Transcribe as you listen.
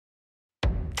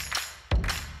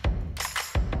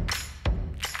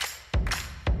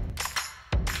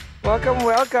Welcome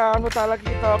to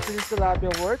Talak-E-Talks. This is Tilapia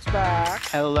Words back.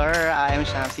 Hello, I'm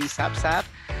Shamsi Sapsap.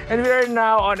 And we are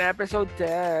now on episode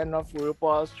 10 of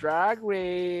Rupaul's Drag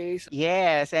Race.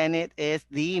 Yes, and it is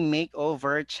the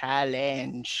makeover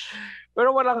challenge.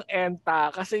 Pero walang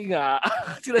enta kasi nga,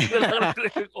 sila lang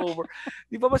nag-over.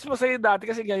 Di ba mas masaya dati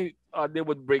kasi nga they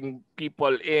would bring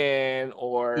people in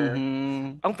or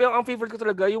Mhm. ang favorite ko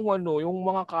talaga yung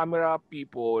mga camera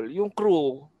people, yung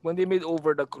crew, when they made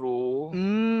over the crew.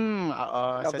 Oo,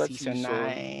 Love sa that season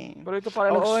season. 9. Pero ito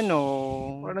Oo, no.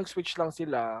 parang nag-switch lang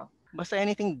sila. Basta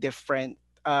anything different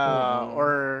Mm.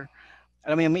 or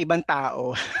alam mo yun, may ibang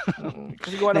tao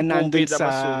Kasi gawa na ng nandun COVID, I'm sa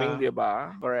assuming, 'di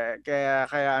ba? correct.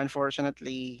 Kaya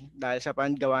unfortunately, dahil sa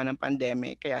gawa ng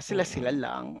pandemic, kaya sila-sila Mm.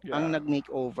 lang ang Yeah.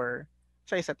 nag-makeover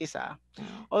sa isa't isa.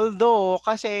 Mm. Although,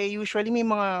 kasi usually may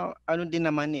mga ano din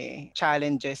naman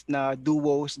challenges na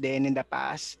duos din in the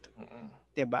past, Mm.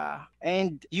 'di ba?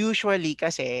 And usually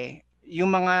kasi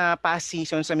yung mga past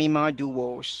seasons sa may mga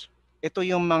duos, ito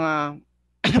yung mga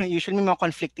usually may mga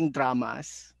conflicting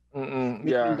dramas between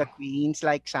the Yeah. queens.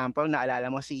 Like example, naalala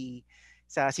mo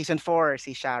sa season 4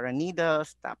 si Sharon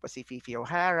Needles, tapos si Fifi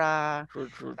O'Hara, True,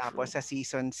 true, true. tapos sa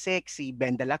season 6 si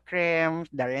Ben de la Creme,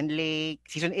 Darren Lake,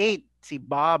 season 8 si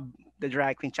Bob, the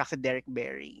drag queen, tsaka si Derek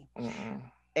Barry. Mm.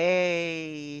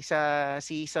 Sa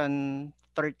season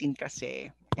 13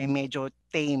 kasi, medyo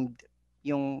tamed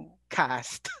yung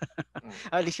cast. Mm.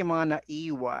 At least yung mga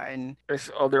naiwan.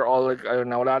 They're all like,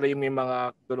 ayun na, wala na yung may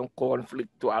mga ganung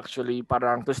conflict to actually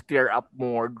parang to stir up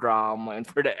more drama and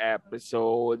for the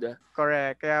episode.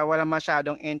 Correct. Kaya wala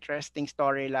masyadong interesting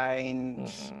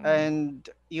storylines. Mm. And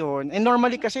yun. And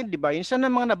normally kasi, di ba, yun sa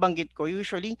mga nabanggit ko,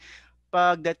 usually,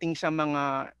 pagdating sa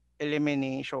mga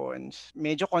eliminations,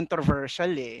 medyo controversial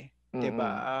 'di Mm.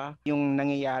 ba? Yung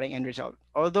nangyayaring end result.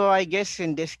 Although I guess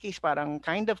in this case parang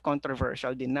kind of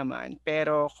controversial din naman,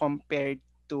 pero compared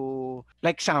to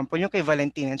like example yung kay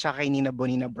Valentina at kay Nina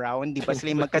Bonina Brown, 'di ba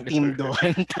sila yung magka-team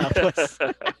doon tapos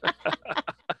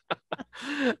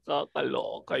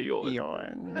Kakaloka yun.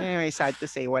 yun. Anyway, sad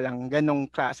to say walang ganong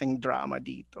klaseng drama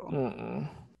dito. Mm.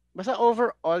 Basta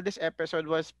overall, this episode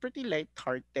was pretty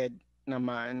light-hearted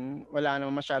naman. Wala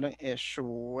naman masyadong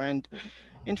issue. And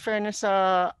in fairness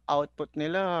sa output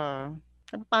nila,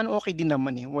 paano okay din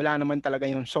naman Wala naman talaga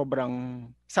yung sobrang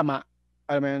sama.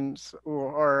 Alam mo yun,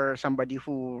 or somebody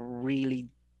who really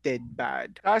did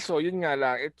bad. Kaso, yun nga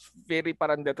lang, it's very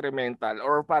parang detrimental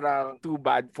or parang too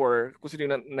bad for kung sino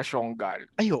yung nasyonggal.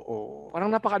 Ay, oo. Parang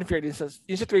napaka-unfair din sa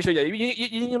yung situation niya.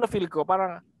 Yun yung na-feel ko.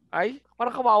 Parang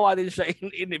kawawa din siya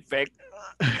in effect.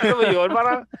 Ano ba yun?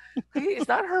 Parang, it's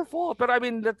not her fault. Pero I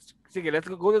mean, let's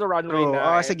go to the runway True.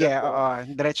 na. Sige.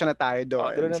 Diretso na tayo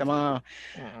Doon doon. na. Sa mga,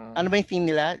 ano ba yung theme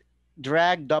nila?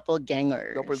 Drag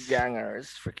doppelgangers.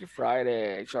 Doppelgangers. Freaky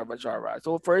Friday. Charba.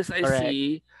 So first I Correct.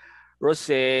 see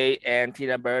Rosé and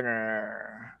Tina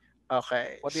Burner.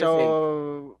 Okay. What do you think?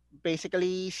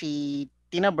 Basically, si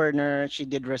Tina Burner, she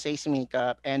did Rosé's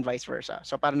makeup and vice versa.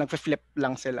 So, parang nag-flip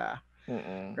lang sila.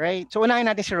 Mm-mm. Right? So, unahin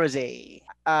natin si Rosé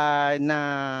na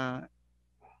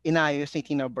inayos ni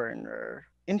Tina Burner.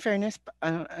 In fairness,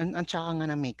 ang tsaka nga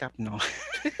ng makeup, no?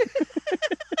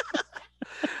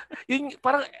 Yung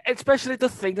parang especially to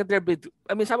think that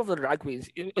some of the drag queens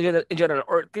in general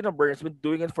or Tina Burner's been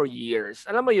doing it for years.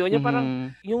 Alam mo yun, yung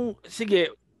parang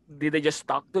sige, did they just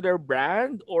stuck to their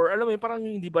brand or alam mo yun, parang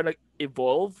hindi ba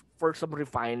nag-evolve for some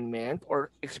refinement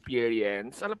or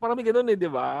experience? Parang may ganun di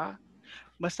ba?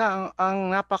 Basta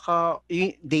ang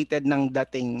napaka-dated ng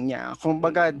dating niya.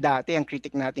 Kumbaga dati ang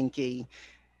critic natin kay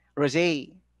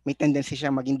Rosé, may tendency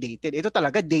siya maging dated. Ito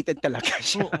talaga, dated talaga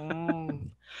siya.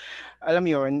 Alam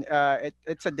yun,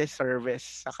 it's a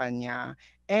disservice sa kanya.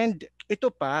 And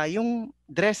ito pa, yung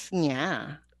dress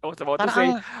niya. I was about to say,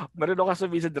 marunong ka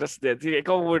sabihin sa dress din. Sige,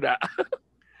 ikaw muna.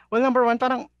 Well, number one,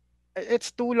 parang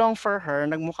it's too long for her.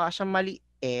 Nagmukha siya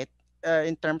maliit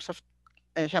in terms of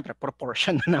syempre,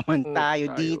 proportion na naman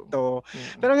tayo dito.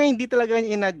 Pero ngayon, hindi talaga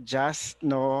in-adjust,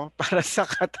 no? Para sa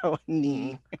katawan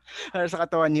ni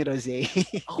Rosé.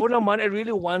 Ako naman, I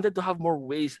really wanted to have more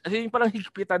waist. Kasi yung parang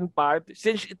higpitan pa,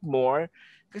 cinch it more.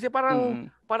 Kasi parang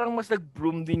mas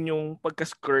nag-bloom din yung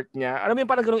pagka-skirt niya. Alam mo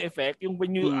yung parang ganung effect? Yung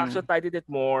when you actually tighten it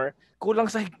more, kulang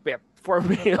sa higpit for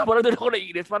me. Parang doon ako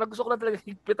naiinis. Parang gusto ko na talaga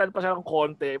higpitan pa siya ng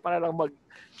konti para lang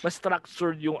mas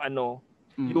structured yung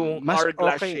yung mas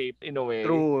hourglass okay shape in a way.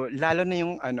 True. Lalo na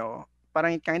yung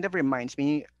parang it kind of reminds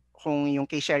me kung yung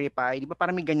kay Sherry Pie, di ba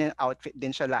parang may ganyan outfit din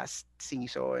siya last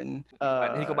season.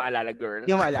 Hindi ko maalala, girl.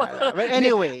 Yung maalala. But Hindi,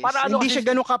 anyways, para ano hindi kasi,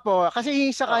 siya ganun ka po. Kasi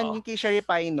oo. yung kay Sherry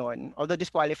Pie nun, although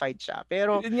disqualified siya,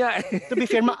 pero Yun nga eh. to be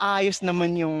fair, maayos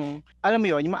naman yung, alam mo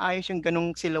yun, yung maayos yung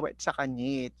ganung silhouette sa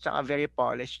kanya. Tsaka very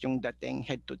polished yung dating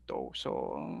head to toe.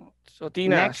 So, So,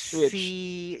 Tina, next switch.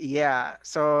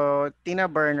 so Tina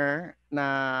Burner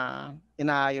na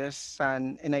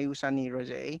inayusan ni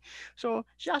Rosé. So,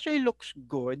 she actually looks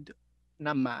good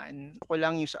naman. Ako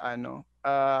lang yung sa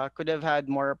could have had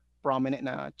more prominent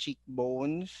na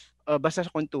cheekbones. Basta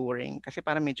sa contouring kasi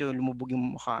parang medyo lumubog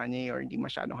yung mukha niya or hindi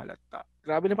masyadong halata.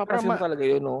 Grabe, Pero, napapansin mo talaga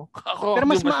yun, no? Ako, pero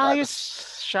hindi mas masyado. maayos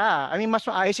siya. I mean, mas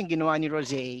maayos yung ginawa ni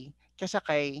Rosé kaysa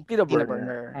kay Tina Tina Burner.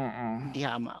 Burner. Hindi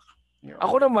hamak. Yun.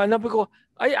 Ako naman, nabi ko,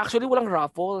 ay, actually, walang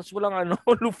ruffles, walang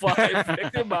lufa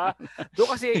effect, diba? Doon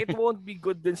kasi, it won't be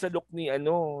good din sa look ni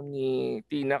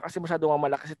Tina, kasi masyado nga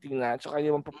malaki si Tina, tsaka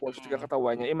yung proportion ng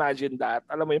katawan niya. Imagine that.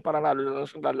 Alam mo yun, parang lalo lang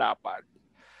siyang lalapad.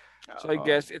 So, I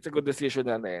guess, it's a good decision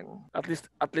na rin. At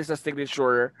least the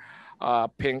signature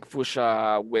pink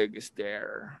fuchsia wig is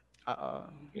there.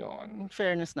 Yun. In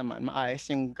fairness naman, maayos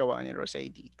yung gawa ni Rosé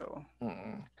dito.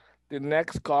 The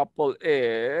next couple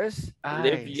is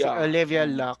Olivia. Si Olivia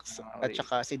Lux at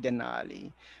saka si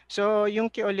Denali. So,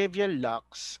 yung kay Olivia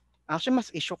Lux, actually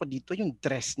mas issue ko dito yung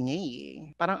dress niya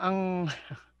eh. Parang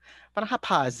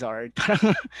haphazard.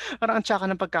 Parang ang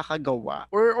tsaka ng pagkakagawa.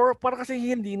 Or parang kasi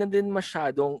hindi na din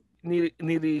masyadong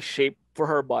ni-reshape for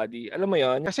her body. Alam mo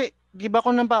yon? Kasi, di ba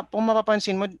kung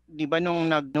mapapansin mo, di ba nung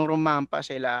rumampa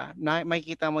sila,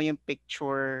 makikita mo yung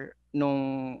picture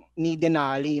nung ni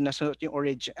Denali na suot yung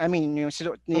yung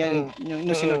suot niya,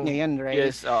 yung sinuot niya yan, right?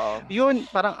 Yes, oo. Yun,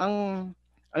 parang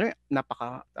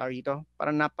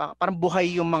parang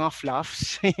buhay yung mga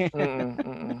fluffs.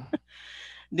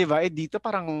 Di ba? Dito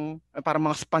parang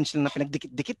mga sponge lang na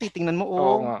pinagdikit-dikit, titingnan mo.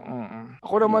 Oo nga.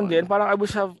 Ako naman din, parang I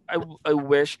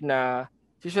wish na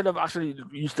she should have actually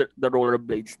used the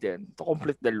rollerblades din to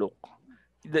complete the look.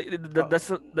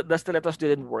 The stilettos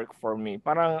didn't work for me.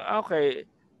 Parang, okay,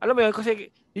 alam mo yun,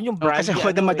 kasi yun yung brand. Kasi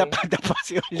madapa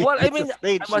si Olivia well, I mean, sa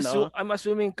stage, I'm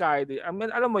assuming Kylie. I mean,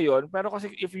 alam mo yun, pero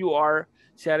kasi if you are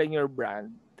selling your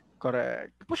brand,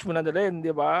 correct. Push mo na rin,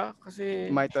 di ba? Kasi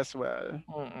might as well.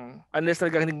 Unless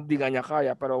talagang hindi nga niya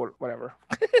kaya, pero whatever.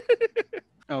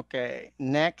 Okay.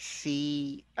 Next,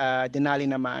 si Denali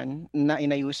naman, na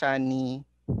inayusan ni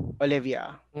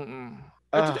Olivia.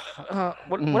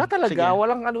 Wala talaga. Sige.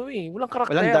 Walang walang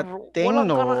karakter. Walang dating,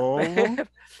 karakter.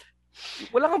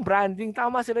 Walang branding.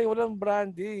 Tama sila yung walang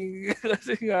branding.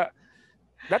 Kasi nga,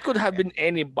 that could have been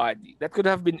anybody. That could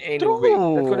have been any wig.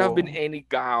 That could have been any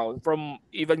gown. From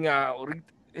even nga,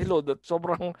 that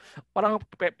sobrang, parang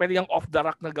pwede yung off the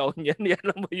rack na gown yan.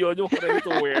 Yan mo yun, yung ready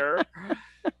to wear.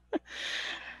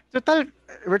 Total,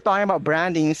 we're talking about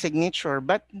branding, signature,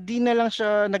 but di na lang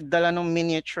siya nagdala ng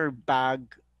miniature bag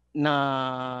na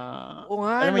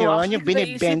alam mo yun, yung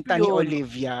binibenta ni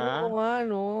Olivia. Oo nga,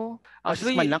 no?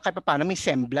 Actually, man lang kahit paano may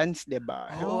semblance,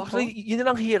 diba? Actually, yun na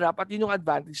lang hirap at yun yung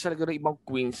advantage talaga ng ibang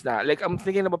queens na, like, I'm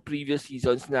thinking about previous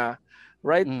seasons na,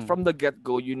 right from the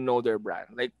get-go, you know their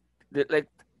brand. Like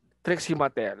Trixie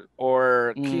Mattel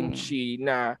or Kimchi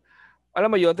na, alam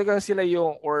mo yun, talagang sila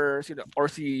yung, or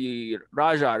si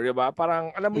Raja, diba?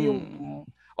 Parang, alam mo yung,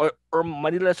 or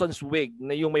Manila Sons wig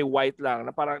na yung may white lang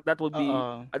na parang that would be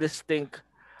a distinct.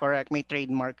 Correct, may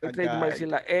trademark agad. Trademark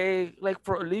sila. Like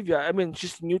for Olivia, I mean,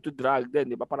 she's new to drag din,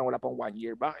 di ba? Parang wala pang 1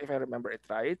 year back, if I remember it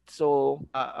right. So,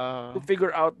 to figure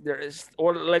out there is,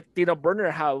 or like Tina Burner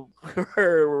have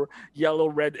her yellow,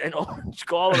 red, and orange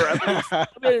color. At least,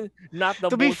 I mean, not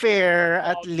the to be fair,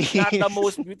 at least. Not the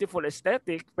most beautiful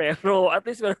aesthetic, pero at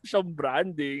least meron siyang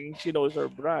branding. She knows her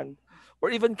brand. Or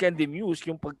even Candy Muse,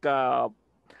 yung pagka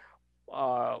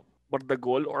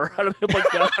bardagol or alam mo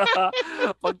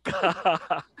pagka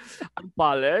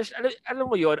unpolished. Alam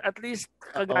mo yon, at least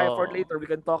kagaya for later we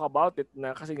can talk about it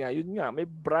na kasi nga yun nga may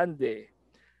brand eh.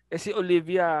 Si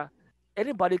Olivia,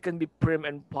 anybody can be prim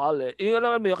and polished. Yun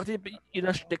alam mo yun kasi yun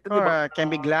ang stick na diba?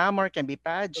 Can be glamour, can be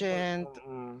pageant.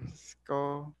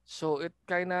 So it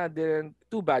kinda didn't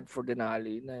too bad for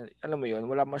Denali na alam mo yun,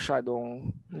 wala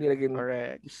masyadong nilagyan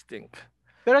distinct.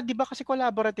 Pero di ba kasi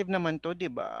collaborative naman to,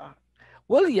 di ba?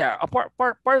 Well, yeah,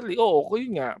 partly,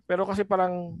 yun nga. Pero kasi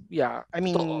parang, yeah. I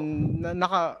mean,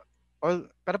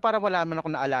 pero parang wala man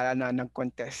ako naalala na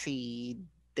nag-contest si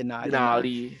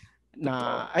Denali.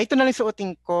 Ito na lang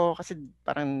suotin ko kasi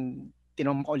parang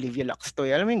tinong Olivia Lux to.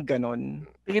 Alam mo yung ganon?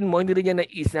 Tingin mo, hindi rin niya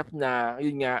naisip na,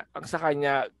 yun nga, ang sa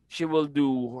kanya, she will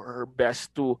do her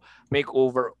best to make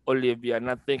over Olivia,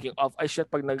 not thinking of, ay shit,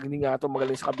 pag naging nga ito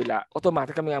magaling sa kabila,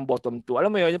 automatic kami ang bottom 2.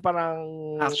 Alam mo yun, yung parang,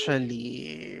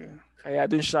 Actually, kaya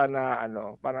dun siya na,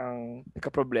 parang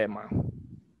nagka-problema.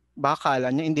 baka kala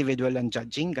niya individual ang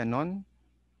judging, ganon?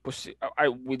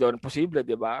 We don't, posible,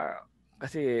 di ba?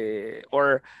 Kasi,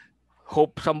 or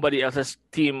hope somebody else's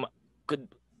team could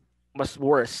mas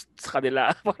worse sa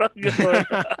kanila. Parang gano'n.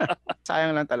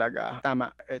 Sayang lang talaga.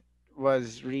 Tama. It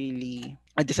was really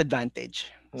a disadvantage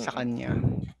sa kanya.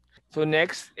 So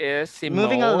next is Simone.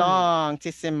 Moving along,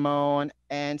 si Simone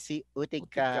and si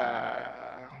Utica.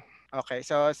 Okay,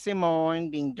 so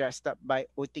Simone being dressed up by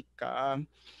Utica.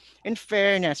 In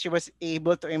fairness, she was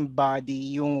able to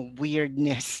embody yung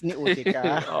weirdness ni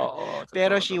Utica. Oo,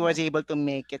 pero she was able to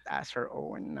make it as her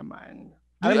own naman.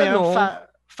 Di, Alam mo,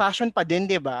 fashion pa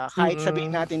din, di ba? Kahit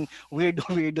sabihin natin,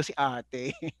 weirdo si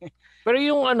ate. Pero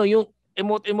yung yung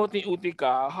emote ni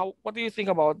Utica, what do you think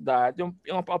about that? Yung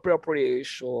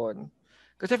appropriation.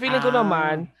 Kasi feeling ko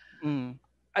naman,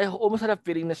 I almost had a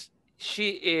feeling na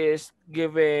she is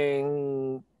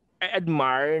giving, I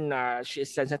admire na she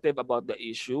is sensitive about the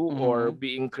issue or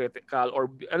being critical or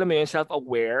alam mo yun,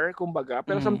 self-aware, kumbaga.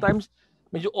 Pero sometimes,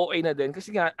 medyo OA na din. Kasi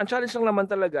nga, ang challenge lang naman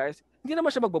talaga is, hindi naman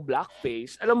siya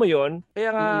magba-blackface. Alam mo yun? Kaya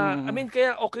nga, I mean,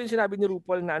 kaya okay yung sinabi ni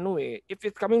Rupaul na if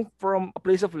it's coming from a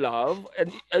place of love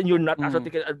and you're not also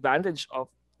taking advantage of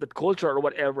that culture or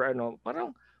whatever,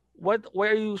 parang, why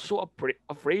are you so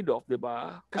afraid of, di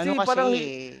ba? Kasi parang,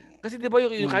 kasi di ba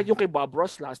kahit yung kay Bob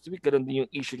Ross last week, ganun din yung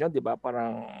issue niya, di ba?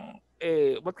 Parang,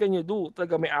 what can you do?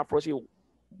 Talaga may afro si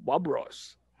Bob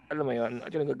Ross. Alam mo yun?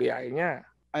 At yung gagayahin niya.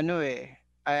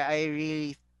 I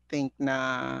really think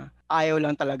na ayaw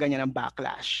lang talaga niya ng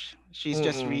backlash. She's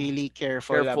just really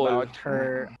careful about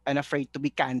her and afraid to be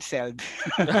canceled.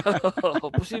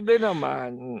 Posible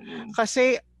naman.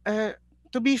 Kasi,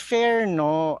 to be fair,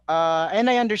 no, and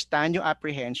I understand yung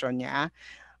apprehension niya.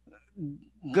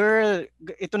 Girl,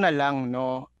 ito na lang,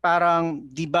 no, parang,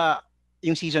 di ba,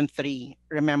 yung season 3,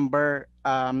 remember,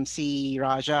 si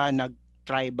Raja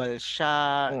nag-tribal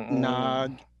siya,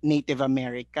 nag-Native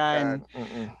American,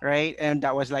 right? And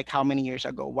that was like how many years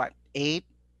ago? What, 8?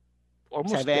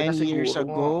 Almost 7 years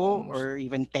ago? Or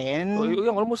even 10?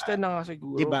 Almost 10 na nga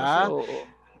siguro. Di ba?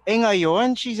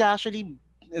 Ngayon,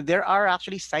 there are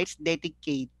actually sites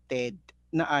dedicated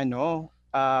na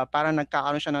parang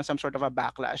nagkakaroon siya ng some sort of a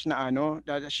backlash na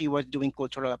that she was doing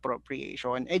cultural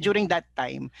appropriation. During that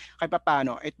time, kahit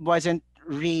paano, it wasn't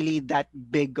really that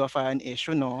big of an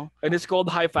issue, no? And it's called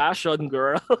high fashion,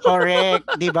 girl. Correct.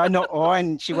 Diba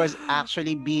noon, she was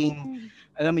actually being,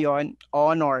 alam mo yun,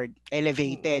 honored,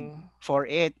 elevated for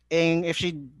it. And if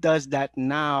she does that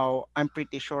now, I'm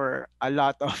pretty sure a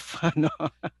lot of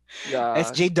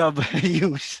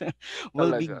SJWs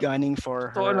will be gunning for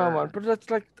her. Totoo naman. Pero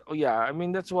that's like, I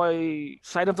mean, that's why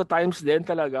sign of the times din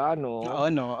talaga, no?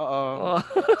 Oo.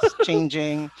 It's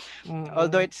changing.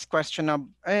 Although it's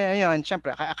questionable. Ayun,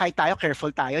 syempre, kahit tayo,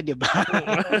 careful tayo, di ba?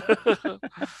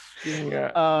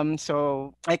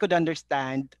 So, I could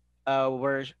understand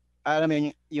where, alam mo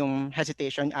yung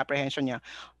hesitation, apprehension niya.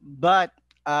 But,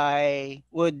 I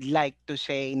would like to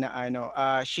say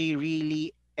na she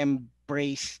really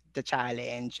embraced the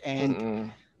challenge. And,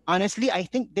 honestly, I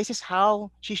think this is how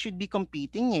she should be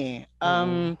competing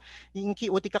Yung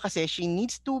kay Utica kasi, she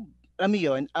needs to, alam mo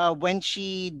yun, when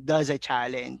she does a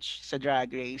challenge sa Drag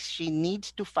Race, she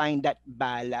needs to find that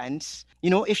balance.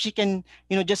 If she can,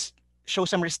 just show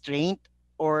some restraint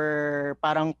or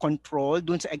parang control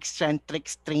dun sa eccentric,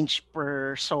 strange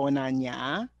persona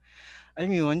niya, alam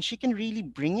mo yun, she can really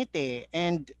bring it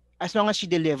And as long as she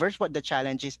delivers what the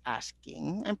challenge is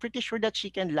asking, I'm pretty sure that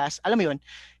she can last, alam mo yun,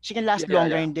 she can last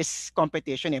longer in this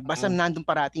competition Basta nandun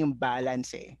parati yung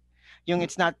balance Yung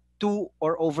it's not too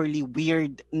or overly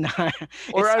weird na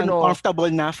or it's uncomfortable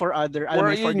na for other, alam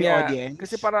mo, for the audience.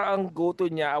 Kasi parang ang go-to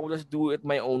niya, I will just do it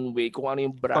my own way kung ano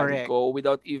yung brand ko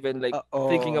without even like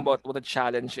thinking about what the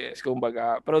challenge is.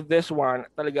 Kumbaga. Pero this one,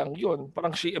 talagang yun.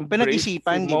 Parang she embraced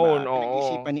Simone.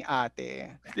 Pinag-isipan ni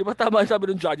ate. Di ba tama sabi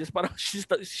ng judges? Parang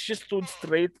she stood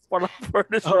straight parang for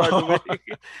this runway.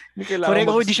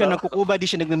 Correct, di siya nagkukuba, di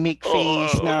siya nag-make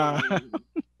face na...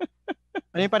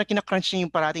 Ano yung parang kinakrunch niya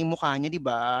yung parating mukha niya, di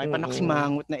ba? Parang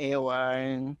nakasimangot na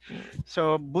ewan.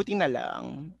 So, buti na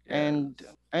lang. And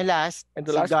last, si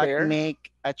Gottmik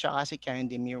at saka si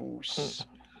Candy Muse.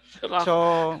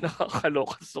 So,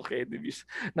 nakakaloka so Candy Muse.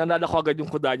 Nanala ko agad yung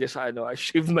kuda niya sa I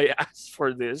shaved my ass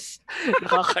for this.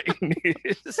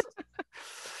 Nakakainis.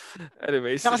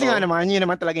 Anyways, Kasi nga naman, yun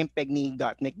naman talaga yung peg ni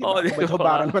Gottmik, di ba?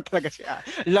 Hubad-hubaran naman talaga siya.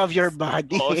 Love your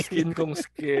body. Skin kong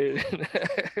skin.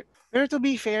 Pero to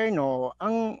be fair, no,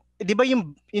 di ba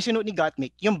yung sinuot ni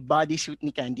Gottmik, yung bodysuit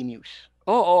ni Candy Muse?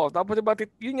 Oo, tapos diba,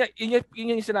 yun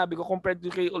yung sinabi ko compared to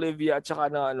kay Olivia at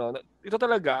saka na ito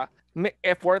talaga, may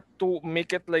effort to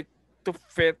make it like to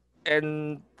fit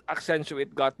and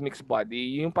accentuate Gottmik's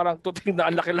body. Yung parang tuting na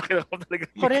ang laki-laki na talaga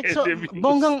ni Correct. So, Candy Muse.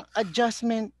 bonggang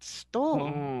adjustments to.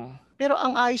 Mm-mm. Pero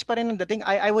ang ayos pa rin ng dating,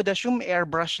 I would assume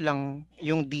airbrush lang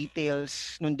yung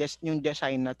details yung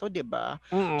design na to, di ba?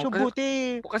 So, Kasi, buti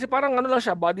kasi parang lang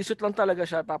siya, bodysuit lang talaga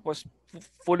siya tapos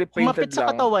fully painted kumapit sa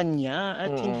lang. katawan niya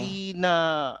at Mm-mm. hindi na,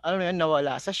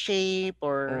 nawala sa shape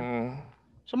or Mm-mm.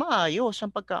 so maayos ang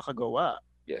pagkakagawa.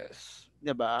 Yes.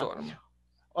 Di ba? Ito naman.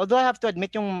 Although I have to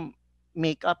admit yung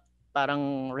makeup,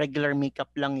 parang regular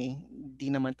makeup lang eh. Hindi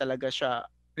naman talaga siya,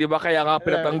 Di ba kaya nga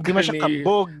di man siya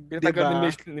kabog, di pinatanggal ba?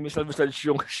 ni Miss Alvisage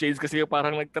yung shades kasi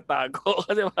parang nagtatago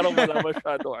kasi parang wala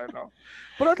masyado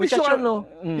Pero at Which least yung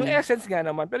actually, yung essence nga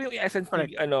naman. Pero yung essence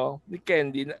correct. ni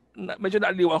Candy, medyo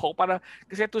naaliw ako parang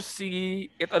kasi to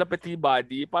see it on a petite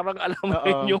body, parang alam mo Oo.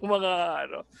 yun yung mga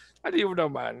aliw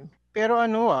naman. Pero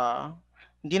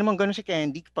hindi naman ganun si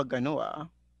Candy pag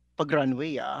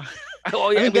runway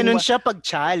I mean, ganun siya pag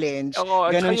challenge.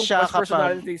 Ganun siya kapag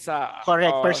personality sa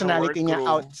personality niya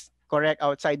workroom.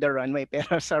 outside the runway.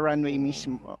 Pero sa runway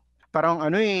mismo, parang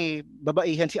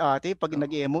babaihan si ate pag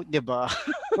nag-emote, di ba?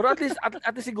 Pero at least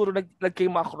siguro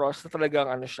nag-came across na talagang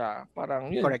siya,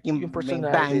 parang yun, Correct, yung may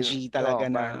personality. banji talaga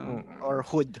or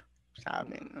hood sa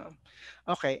amin.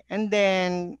 Okay, and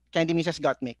then Candy Mrs.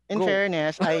 Gottmik. In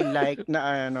fairness, I like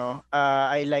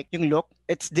I like yung look.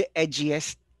 It's the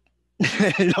edgiest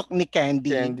look ni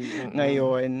Candy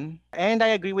ngayon. And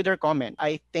I agree with her comment.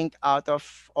 I think out of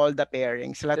all the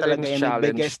pairings, sila talaga yung may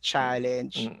biggest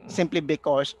challenge simply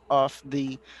because of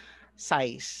the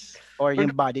size or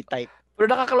yung body type. Pero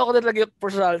nakakaloka din talaga yung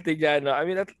personality niya, no? I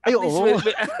mean, at least,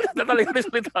 talaga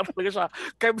talaga siya.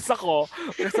 Kebs ako,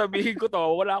 sabihin ko to,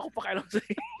 wala akong pakialam sa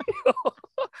inyo.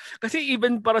 Kasi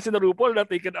even para si Rupaul na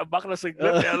taken aback na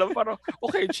saglit, alam parang,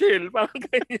 okay, chill, parang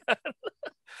ganyan.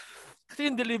 Kasi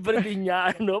yung delivery din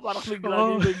niya, parang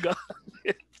bigla yung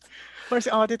gamit. Parang si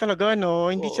ate talaga,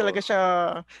 hindi talaga siya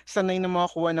sanay na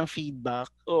makakuha ng feedback.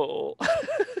 Oo.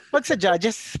 Pag sa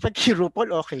judges, pag kay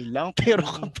Rupaul, okay lang. Pero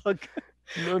kapag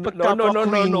No.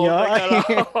 niya,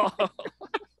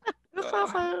 Teka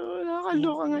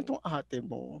nakakaloka nga itong ate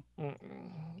mo.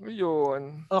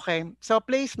 Yun. Okay, so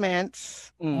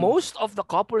placements. Most of the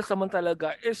couples naman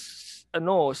talaga is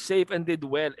safe and did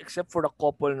well except for the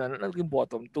couple na naging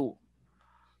bottom 2.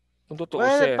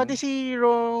 Well, pati si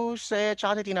Rose at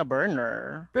si Tina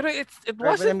Burner. Pero it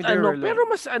wasn't pero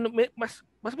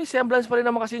mas may semblance pa rin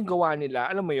naman kasi yung gawa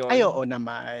nila. Alam mo yun? Ay, oo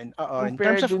naman. Oo. In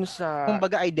terms of,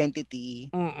 kumbaga,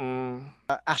 identity.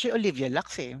 Actually, Olivia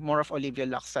Lux More of Olivia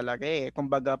Lux talaga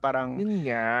Kumbaga, parang, yun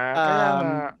nga. Kaya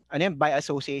nga. By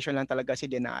association lang talaga si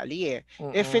Denali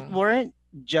If it weren't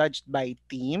judged by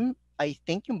team, I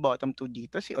think yung bottom 2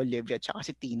 dito, si Olivia at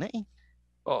si Tina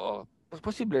Oo.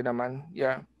 Posible naman.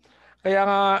 Yeah. Kaya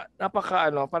nga,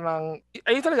 parang,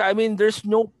 ayun talaga, I mean, there's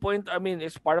no point, I mean,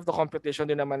 it's part of the competition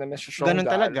din naman na may show. Ganun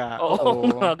talaga. Oo.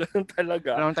 Ganun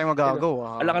talaga. Wala naman tayong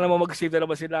magagawa. Alam ka naman mag-save na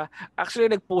naman sila. Actually,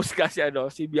 nag-post kasi,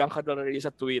 si Bianca Del Rey sa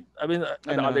tweet. I mean,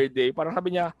 the other day, parang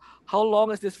sabi niya, how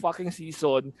long is this fucking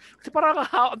season? Kasi parang,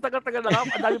 ang tagal-tagal na ang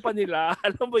dami pa nila.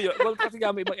 Alam mo yun? Well, kasi nga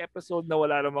may ibang episode na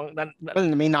wala namang,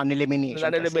 may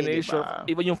non-elimination kasi, diba?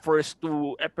 Even yung first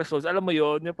 2 episodes, alam mo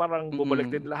yun, yung parang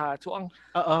bumalik din lahat. So, ang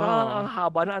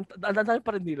haba na, ang dami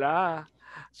pa rin nila.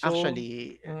 So,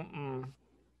 actually,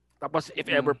 tapos if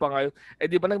ever pa ngayon,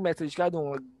 di ba nag-message ka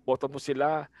nung nag-bottom mo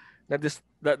sila na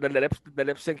the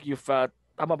lip sync you felt,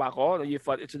 tama ba ako? You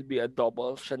felt it should be a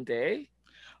double Shantae?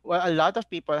 Well, a lot of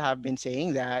people have been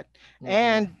saying that.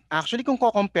 And actually, kung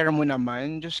ko-compare mo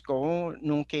naman, Diyos ko,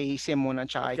 nung kay Simona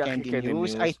at kay Candy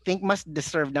Muse, I think mas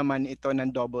deserve naman ito ng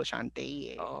double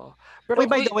Shantae Pero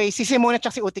by the way, si Simona at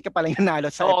si Utika pala yung nanalo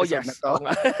sa episode na to.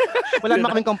 Wala naman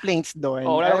kaming complaints doon.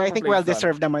 I think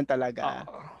well-deserved naman talaga.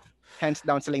 Hands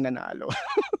down sila yung nanalo.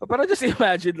 Pero just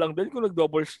imagine lang din kung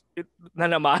nag-double na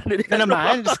naman. Na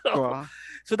naman, Diyos ko.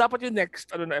 So dapat yung next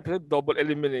episode double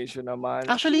elimination naman.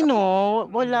 Actually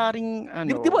wala ring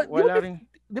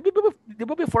Di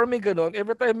ba before may ganun,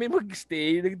 every time may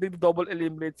mag-stay, nag-double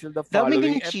eliminate sila the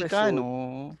following episode. Chika,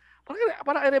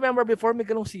 Parang I remember before may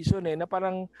ganung season na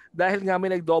parang dahil nga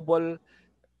may nag-double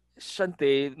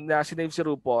Shantae na sinave si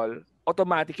RuPaul,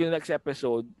 automatic yung next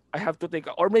episode, I have to take,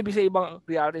 or maybe sa ibang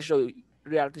reality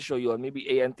show yun, maybe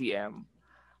ANTM.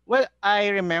 Well, I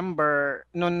remember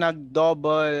nung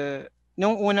nag-double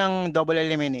nung unang double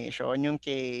elimination, yung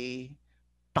kay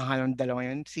pangalan dalawa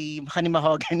yun, si Honey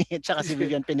Mahogany at saka si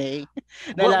Vivian Pinay.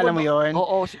 Naalala mo yun?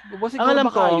 Oo, Ang siguro alam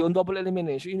baka ko, yun, double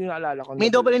elimination. Yun yung naalala ko, may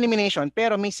double double elimination. elimination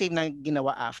pero may save na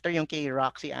ginawa after yung kay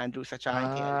Roxy Andrews at saka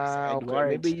yung kay Alyssa Okay.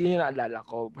 Maybe Edwards. yun yung naalala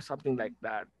ko. Something like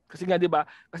that. Kasi nga, di ba?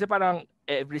 Kasi parang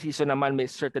every season naman may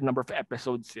certain number of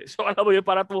episodes. Eh. So, alam mo yun,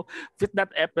 para to fit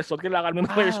that episode, kailangan may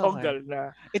Okay. showgal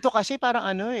na. Ito kasi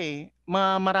parang ano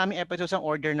maraming episodes ang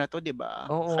order na to, 'di ba?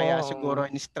 Oo, Kaya siguro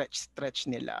oo.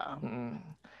 ni-stretch nila. Mm.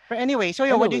 But anyway, so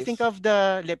yeah, what do you think Anyways, of the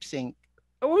lip sync?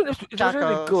 oh, it was really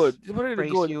Shackles, good. It was really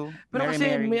Praise good. You, Pero Mary kasi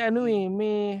may Mary. ano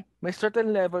may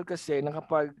certain level kasi na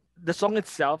kapag the song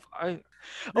itself, ay,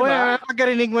 di Oh, ba?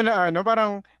 pagkarinig mo na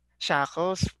parang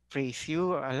Shackles, Praise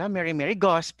You, Mary Mary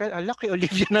Gospel, kay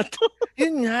Olivia na to.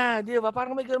 Yun nga, di ba?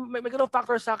 Parang may ganung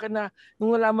factor sa akin na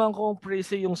nung nalaman kong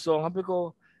praise yung song, sabi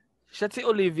ko, siya si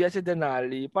Olivia, si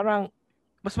Denali, parang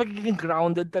mas magiging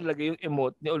grounded talaga yung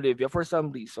emote ni Olivia for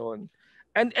some reason.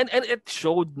 And it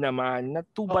showed naman na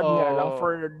too bad nga lang Oo.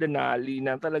 for Denali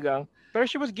na talagang Pero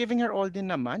she was giving her all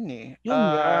din naman eh. yun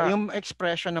nga. Yung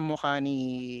expression ng mukha ni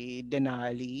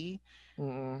Denali,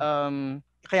 Mm.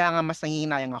 kaya nga mas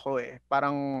nangihinayang ako eh.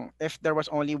 Parang if there was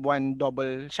only one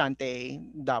double shante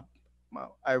dub,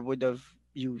 I would have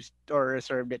used or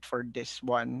reserved it for this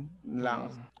one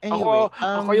lang. Mm. Anyway,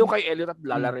 Ako yung kay Elliot at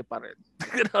mm. Lalare pa rin.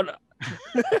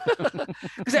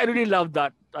 Kasi I really love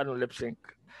that lip sync.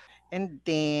 And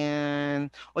then,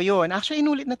 yun, actually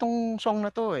inulit na tong song na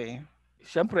to eh.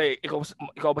 Siyempre,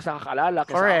 ikaw ba nakakaalala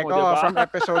kaysa Correct. ako, di ba? From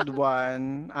episode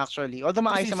 1 actually. Although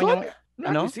maayos naman Season? yung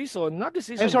Not this season. Not this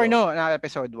I'm season, sorry, though. no, not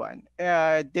episode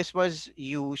 1. This was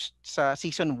used sa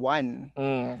season 1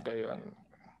 Okay, yun.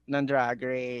 ng Drag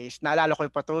Race. Naalala ko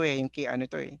pa to yung kay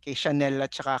kay Chanel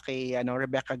at saka kay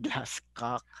Rebecca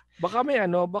Glasscock. Baka may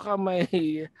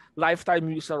lifetime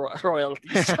user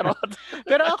royalties.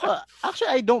 Pero ako,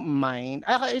 actually, I don't mind.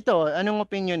 Ito, anong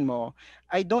opinion mo?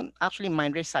 I don't actually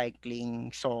mind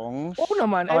recycling songs Oo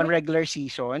naman. on regular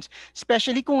seasons.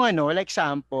 Especially kung like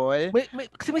sample.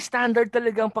 Kasi may standard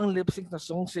talagang pang lip sync na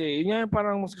songs eh. Yun yung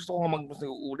parang mas gusto ko mas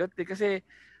nag-uulat eh. Kasi,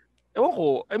 ewan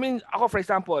ko, I mean, ako for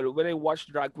example, when I watch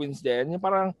Drag Queens din, yung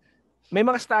parang may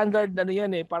mga standard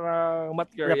yan eh, parang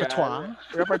material,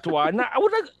 repertoire na I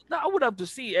would have to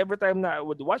see every time na I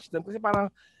would watch them kasi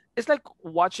parang it's like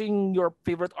watching your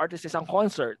favorite artist isang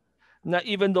concert na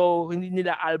even though hindi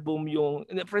nila album yung,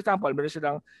 for example, meron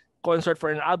silang concert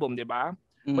for an album, di ba?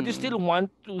 But you still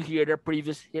want to hear their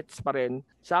previous hits pa rin.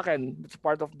 Sa akin, it's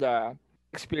part of the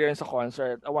experience sa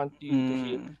concert. I want you to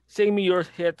hear, sing me your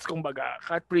hits, kumbaga,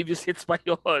 kahit previous hits pa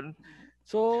yon.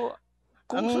 So,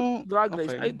 kung sa Drag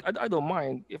Race, I don't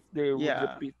mind if they would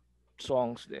repeat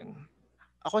songs then.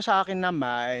 Ako sa akin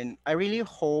naman, I really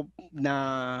hope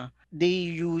na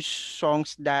they use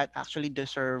songs that actually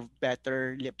deserve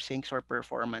better lip syncs or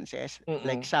performances.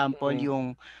 Like sample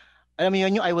yung, alam mo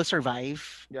yun, yung I Will Survive.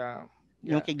 Yeah.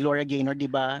 Yung kay Gloria Gaynor, di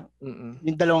ba?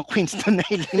 Yung dalawang queens doon na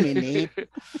eliminate.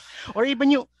 Or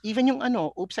even yung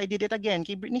Oops, I Did It Again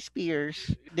kay Britney Spears,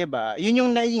 'di ba? Yun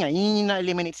yung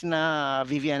na-eliminate na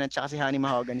Vivian at saka si Honey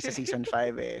Mahogany sa season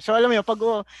 5 eh. So alam mo yun, pag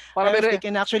if they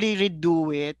can actually redo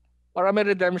it, para may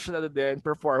redemption na din,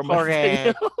 performance.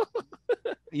 Correct.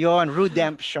 Yun,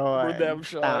 redemption.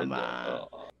 Redemption. Tama.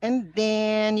 And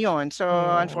then, so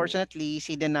unfortunately,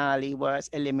 si Denali was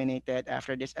eliminated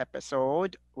after this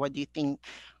episode. What do you think?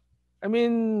 I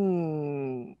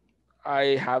mean,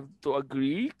 I have to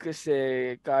agree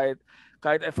kasi kahit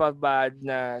I felt bad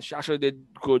na she actually did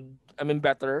good, I mean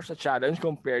better sa challenge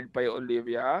compared pa yung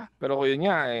Olivia. Pero ko yun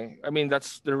nga eh. I mean,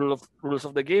 that's the rules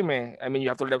of the game eh. I mean, you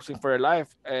have to lip sync for your life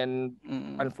and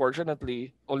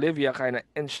unfortunately, Olivia kind of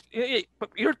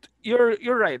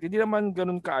you're right. Hindi naman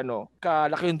ganun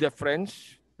kalaki yung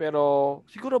difference. Pero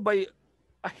siguro by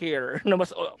a hair na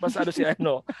mas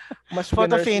mas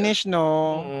photo finish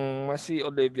mas si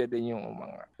Olivia din yung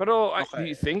mga. Pero do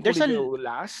you think Olivia will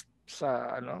last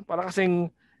sa para kasing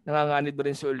nanganganib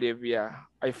rin si Olivia,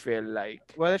 I feel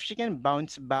like. Well, if she can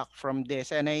bounce back from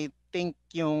this, and I think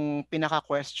yung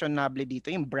pinaka-questionable dito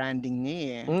yung branding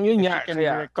niya Yun if nga, she can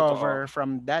recover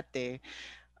from that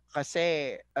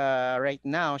kasi right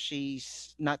now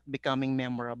she's not becoming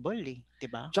memorable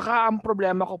diba? Tsaka ang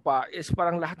problema ko pa is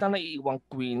parang lahat ng naiiwang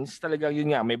queens talagang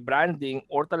yun nga may branding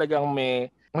or talagang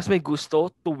mas may gusto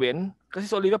to win. Kasi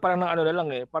si Olivia parang na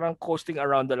lang parang coasting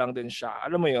around na lang din siya.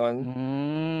 Alam mo yun?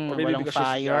 Walang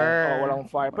fire. Walang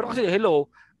fire. Pero kasi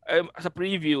hello, sa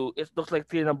preview, it looks like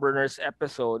Tina Burner's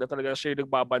episode na talaga siya yung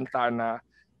nagbabanta na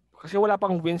kasi wala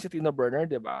pang win si Tina Burner,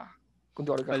 di ba? Kung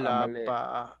di ako nagkakamali. Wala pa.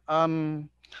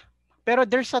 Pero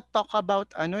there's a talk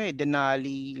about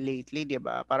Denali lately, 'di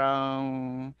ba?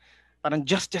 Parang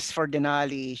just for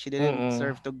Denali, she didn't Mm.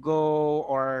 deserve to go,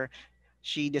 or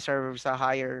she deserves a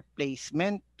higher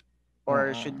placement,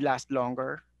 or Mm. should last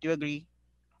longer. Do you agree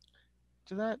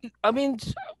to that? I mean,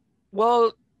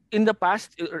 well, in the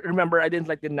past, remember, I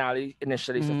didn't like Denali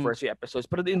initially sa Mhm. first few episodes.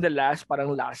 But in the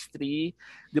parang last three,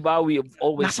 di ba, we've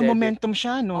always Nasa said it. momentum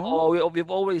siya, no? Oo, we've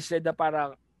always said na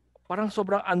parang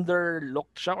sobrang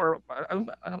underlooked siya, or ang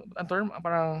term,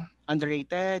 parang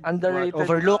Underrated, what? underrated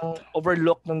Overlooked.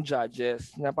 overlooked ng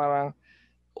judges, na parang,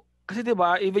 kasi 'di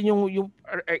ba, even yung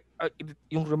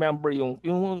remember yung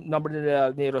number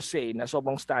nila ni Rosé na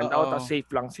sobrang standout, Oo. safe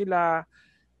lang sila.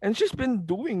 And she's been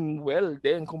doing well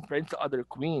then compared to other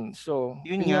queens. So,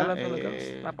 Yun yun nga nga, lang talaga.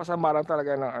 Napasama lang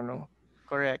talaga ng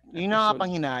correct. Yung episode.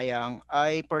 nakakapanghinayang,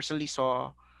 I personally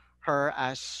saw her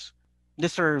as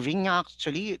deserving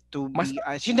actually to Mas, be,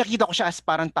 nakita ko siya as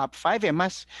parang top 5 eh.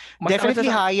 Mas mas ang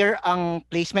definitely higher ang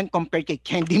placement compared kay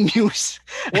Candy Muse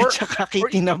at or, saka kay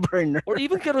or, Tina Burner. or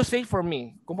even kay Rosé for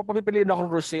me. Kung papapipiliin ako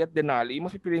ng Rosé at Denali,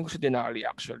 mas pipiliin ko si Denali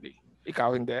actually.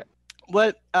 Ikaw hindi?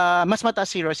 Well, mas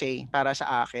mataas si Rosé para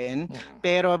sa akin.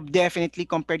 Pero definitely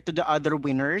compared to the other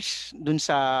winners, dun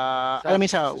sa, alam mo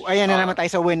ayan na naman tayo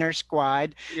sa winner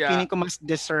squad, Yeah. feeling ko mas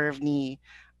deserve ni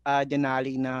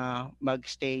Denali na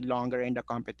magstay longer in the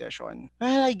competition.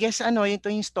 Well, I guess ito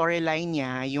yung storyline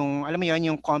niya, yung alam mo yon,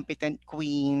 yung competent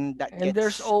queen that And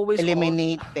there's gets always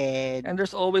eliminated. and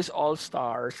there's always all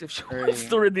stars if she wants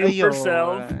Right. to redeem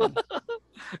herself. Ayun.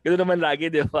 Ganun naman lagi,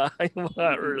 di ba? Yung mga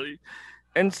Mm-mm. early.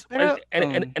 And Pero,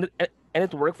 and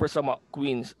it worked for some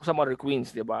queens, some other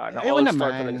queens, 'di ba? Na ayun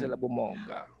all-star talaga naman. sila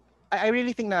bumongga. I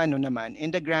really think na naman,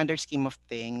 in the grander scheme of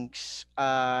things,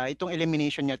 itong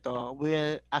elimination niya to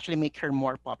will actually make her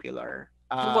more popular.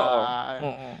 Totoo.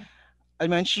 Oo. I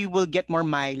mean, she will get more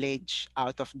mileage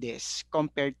out of this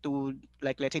compared to,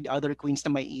 like, let's say, the other queens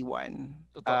na may iwan.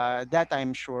 Totoo. That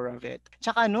I'm sure of it.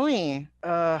 Tsaka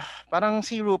parang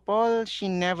si RuPaul,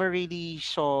 she never really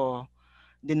saw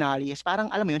Denali as parang,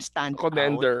 alam mo yun, stand out.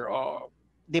 Contender. Oh.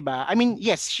 'Di ba? I mean,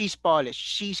 yes, she's polished,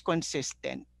 she's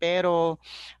consistent, pero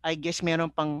I guess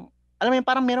meron pang, alam mo yun,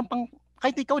 parang meron pang,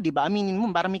 kahit ikaw, 'di ba? Aminin mo,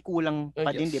 parang may kulang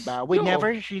pa din, 'di Yes. ba? We Yo.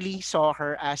 never really saw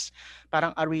her as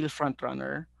parang a real front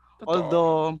runner. Totoo.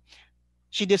 Although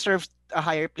she deserves a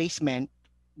higher placement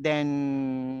than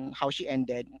how she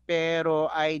ended, pero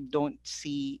I don't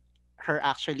see her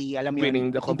actually, alam mo yun, Winning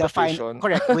the in the final, competition.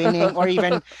 correct, winning, or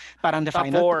even parang the Top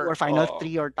final 2 or 4. final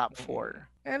 3 or top 4.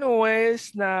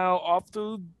 Anyways, now off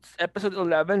to episode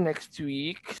 11 next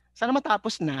week. Sana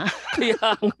matapos na. Kaya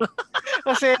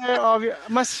Kasi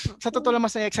sa totoo lang,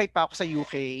 mas na-excite pa ako sa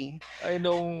UK. I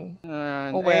know.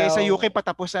 Sa UK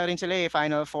patapos na rin sila eh.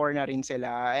 Final 4 na rin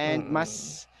sila. And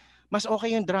mas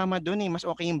okay yung drama dun eh. Mas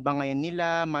okay yung bangayan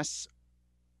nila. Mas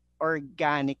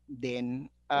organic din.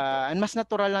 And mas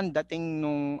natural lang dating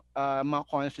nung mga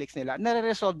conflicts nila.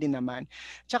 Nare-resolve din naman.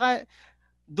 Tsaka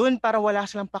doon para wala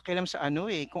silang pakialam sa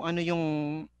kung ano yung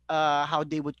how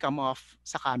they would come off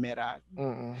sa camera.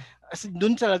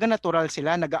 Doon talaga natural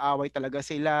sila, nag-aaway talaga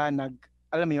sila,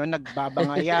 alam mo yun,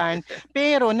 nagbabangayan.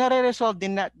 Pero nare-resolve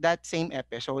din that same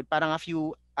episode. Parang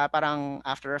parang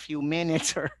after a few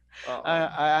minutes or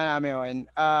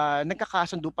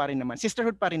nagkakasundo pa rin naman.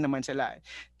 Sisterhood pa rin naman sila.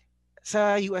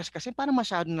 Sa US kasi parang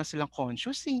masyado na silang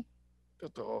conscious eh.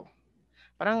 Totoo.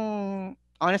 Parang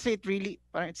honestly,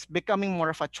 it's becoming more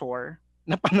of a chore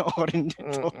na panoorin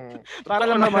dito. Para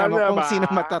lang malaman kung sino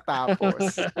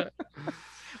matatapos.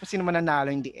 Kung sino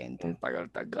mananalo in the end. Ang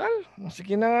tagal-tagal.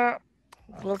 Sige na nga.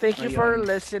 Well, thank you for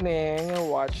listening and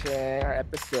watching our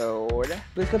episode.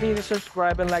 Please continue to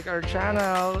subscribe and like our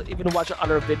channel. Even watch our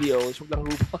other videos. Huwag lang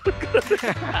RuPaul.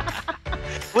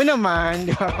 O naman,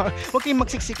 huwag kayong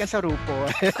magsiksikan sa RuPaul.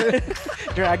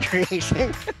 Drag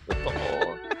racing.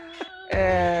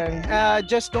 And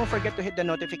just don't forget to hit the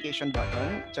notification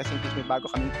button just in case may bago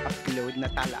kaming upload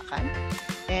na Talakan.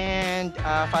 And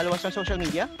follow us on social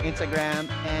media,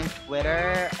 Instagram and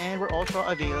Twitter. And we're also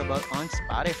available on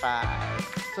Spotify.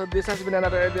 So this has been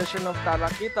another edition of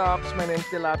Talak-E-Talks. My name is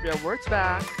Tilapia Words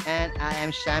Back. And I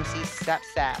am Shamsi Sap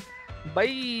Sap.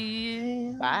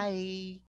 Bye! Bye!